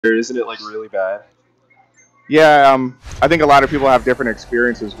isn't it like really bad? Yeah, I think a lot of people have different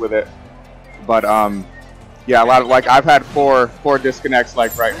experiences with it, but yeah, a lot of like I've had four disconnects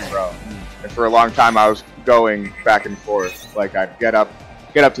like right in a row, and for a long time I was going back and forth. Like I'd get up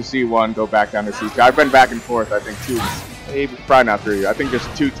to C1, go back down to C2. I've been back and forth, I think maybe probably not 3. I think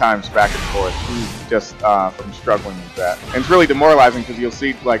just 2 times back and forth, just from struggling with that. And it's really demoralizing because you'll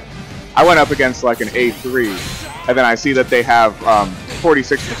see like I went up against like an A3, and then I see that they have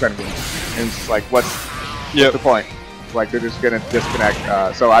 46% wins, and it's like what's the point? Like they're just gonna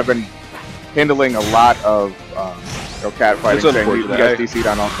disconnect. So I've been handling a lot of cat fighting. You guys DC'd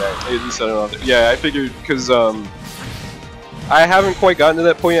on all day. Yeah, I figured because I haven't quite gotten to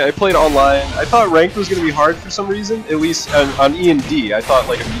that point yet. I played online. I thought ranked was going to be hard for some reason, at least on E and D. I thought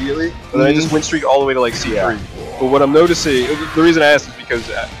like immediately, but then I just went streak all the way to like C3. Yeah. But what I'm noticing, the reason I asked is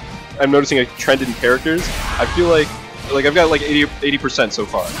because I'm noticing a trend in characters. I feel like I've got like 80% so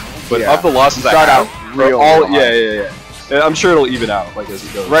far, but of the losses I have, yeah. I'm sure it'll even out like as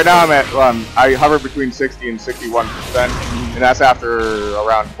it goes. Right now I'm at I hover between 60 and 61%, and that's after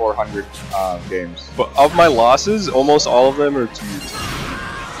around 400 games. But of my losses, almost all of them are to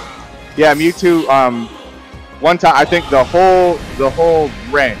Mewtwo. Yeah, Mewtwo. One time I think the whole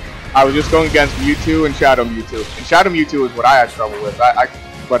rank, I was just going against Mewtwo and Shadow Mewtwo, and Shadow Mewtwo is what I had trouble with.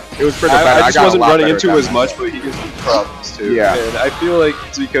 But it was pretty better. I just wasn't running into as much, but he gives me problems too. Yeah. And I feel like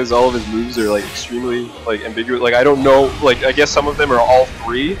it's because all of his moves are like extremely like ambiguous. Like I don't know. Like I guess some of them are all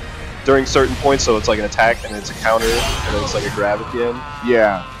 3 during certain points, so it's like an attack and it's a counter and then it's like a grab at the end.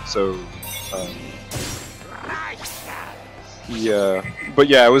 Yeah. So. Yeah. But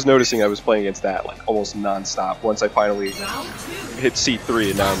yeah, I was noticing I was playing against that like almost non-stop once I finally hit C3,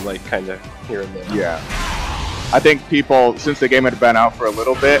 and now I'm like kind of here and there. Yeah. I think people, since the game had been out for a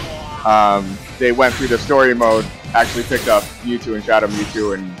little bit, they went through the story mode, actually picked up Mewtwo and Shadow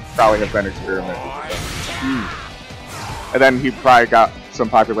Mewtwo, and probably have been experimenting with them. And then he probably got some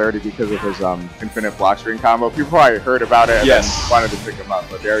popularity because of his infinite block string combo. People probably heard about it and then wanted to pick him up,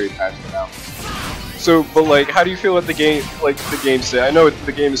 but they already patched him out. So, but like, how do you feel about the game? Like the game say, I know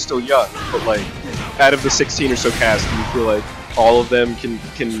the game is still young, but like, out of the 16 or so cast, do you feel like all of them can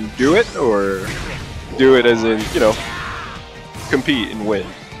do it, or do it as in, you know, compete and win,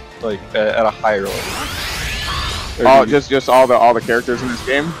 like at a higher level? Just all the characters in this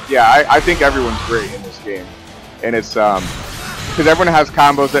game. Yeah, I think everyone's great in this game, and it's because everyone has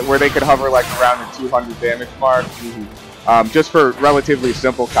combos where they could hover like around the 200 damage mark, just for relatively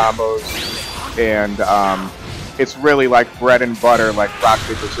simple combos, and it's really like bread and butter, like rock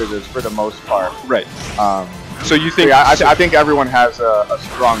paper scissors for the most part. Right. So you think? Yeah, I think everyone has a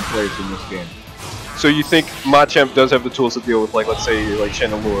strong place in this game. So you think Machamp does have the tools to deal with, like, let's say, like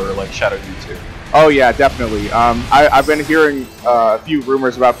Chandelure or like Shadow Mewtwo? Oh yeah, definitely. I've been hearing a few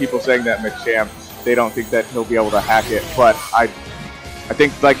rumors about people saying that Machamp, they don't think that he'll be able to hack it, but I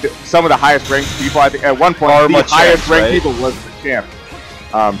think like some of the highest ranked people, I think at one point the highest ranked people was Machamp,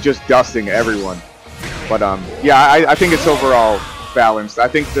 just dusting everyone. But yeah, I think it's overall balanced. I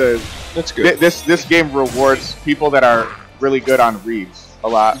think that's good. This game rewards people that are really good on reads a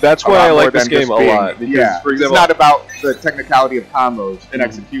lot. That's why I like this game a lot. Because, for example, it's not about the technicality of combos and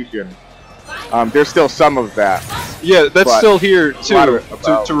execution. There's still some of that. Yeah, that's still here too,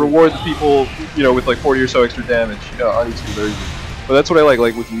 to reward the people, you know, with like 40 or so extra damage on each conversion. But that's what I like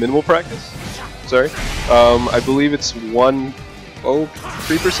with minimal practice. Sorry, I believe it's 103%.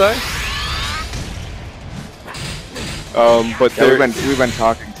 But yeah, we've been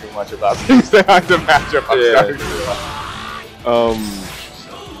talking too much about things that have to match up.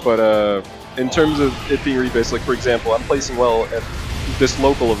 But in terms of it being rebased, like for example, I'm placing well at this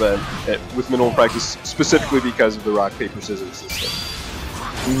local event with minimal practice specifically because of the rock paper scissors system.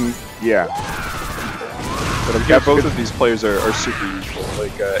 Yeah. But I'm sure both of these players are super useful.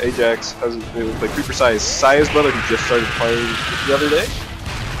 Like AJAX, like Creeper Saya's brother, who just started playing the other day,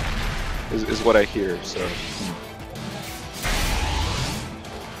 is what I hear. So.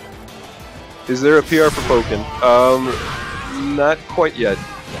 Is there a PR for Pokken? Not quite yet.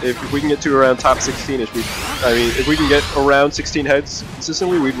 If we can get to around top 16ish, I mean, if we can get around 16 heads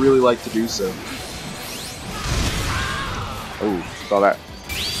consistently, we'd really like to do so. Oh, saw that.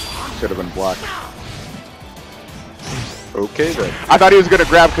 Should have been blocked. Okay then. I thought he was gonna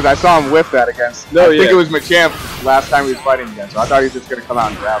grab because I saw him whiff that against. I think it was Machamp last time we was fighting against, so I thought he was just gonna come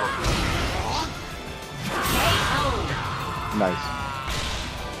out and grab him. Nice.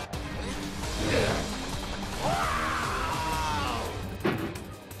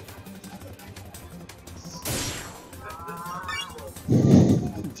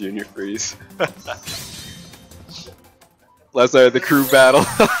 Junior freeze. Last night at the crew battle.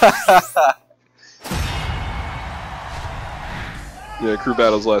 Yeah, crew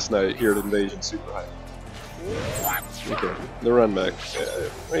battles last night here at Invasion Super High. Okay, the run back.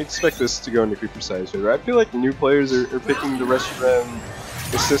 I expect this to go into creeper size here. I feel like new players are picking the Reshiram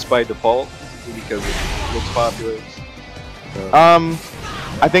assist by default because it looks popular.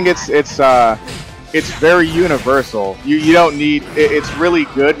 I think it's very universal. You don't need it's really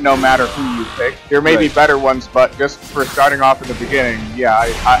good no matter who you pick. There may be better ones, but just for starting off in the beginning, yeah,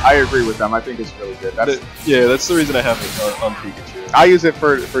 I agree with them. I think it's really good. That's the reason I have it on Pikachu. I use it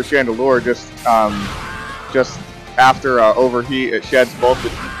for Chandelure just after overheat, it sheds both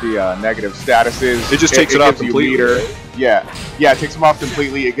the negative statuses. It just takes it off completely. Meter. Right? Yeah, it takes them off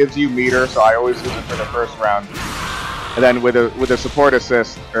completely. It gives you meter, so I always use it for the first round. And then with a support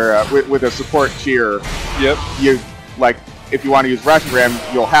assist or with a support cheer, you like if you want to use Reshiram,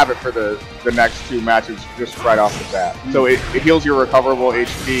 you'll have it for the next 2 matches just right off the bat. So it heals your recoverable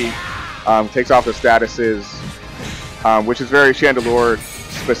HP, takes off the statuses, which is very Chandelure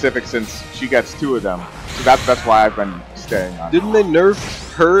specific since she gets 2 of them. So that's why I've been staying on. Didn't they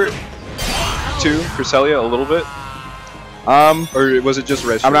nerf her too, Cresselia, a little bit? Or was it just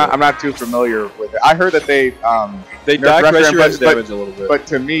Reshiram? I'm not too familiar with it. I heard that they docked Reshiram's damage a little bit. But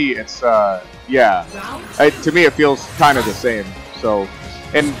to me, it's to me it feels kind of the same. So,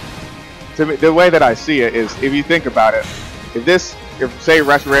 and to me, the way that I see it is, if you think about it, if say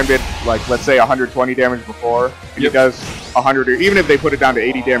Reshiram did like let's say 120 damage before, and he does 100, or even if they put it down to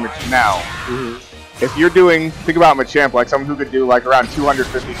 80 damage now, if you're doing, think about Machamp, like someone who could do like around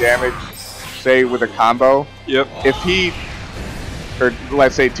 250 damage, say with a combo. If he, or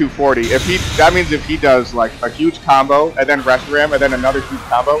let's say 240, that means if he does like a huge combo and then Reshiram and then another huge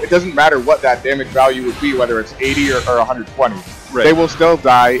combo, it doesn't matter what that damage value would be, whether it's 80 or 120. They will still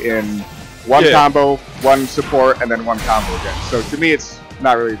die in one combo, one support, and then one combo again. So to me, it's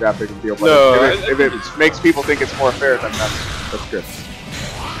not really that big of a deal. But if it makes people think it's more fair, then that's good.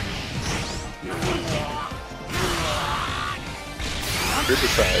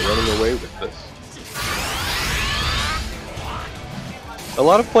 Criticize running away with this. A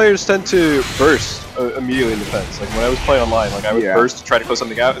lot of players tend to burst immediately in defense. Like when I was playing online, like I would burst to try to close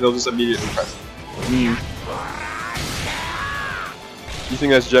something out, and they'll just immediately press it. You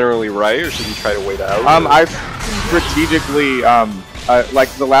think that's generally right, or should you try to wait out? I strategically, like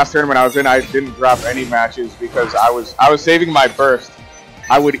the last tournament I was in, I didn't drop any matches because I was saving my burst.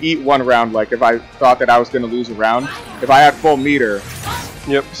 I would eat 1 round, like if I thought that I was going to lose a round. If I had full meter,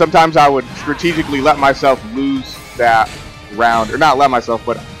 sometimes I would strategically let myself lose that round, or not let myself,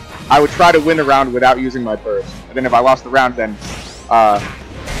 but I would try to win a round without using my burst. And then if I lost the round, then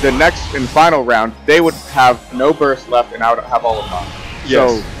the next and final round, they would have no burst left, and I would have all of mine.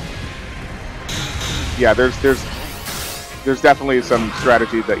 So, yeah, there's definitely some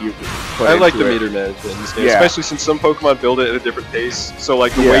strategy that you could put I like into the it. meter management in this game, especially since some Pokemon build it at a different pace. So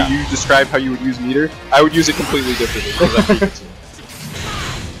like the way you describe how you would use meter, I would use it completely differently because I think it's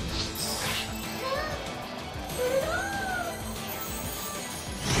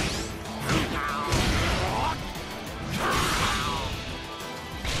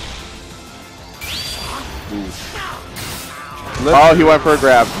Oh, he went for a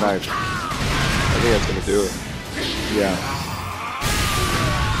grab. Nice. I think that's gonna do it. Yeah.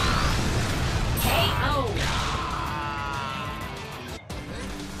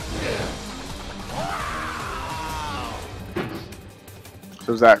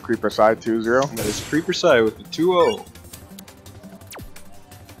 So is that Creeper Side 2-0? That is Creeper Side with the 2-0.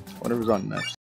 Whatever's on next.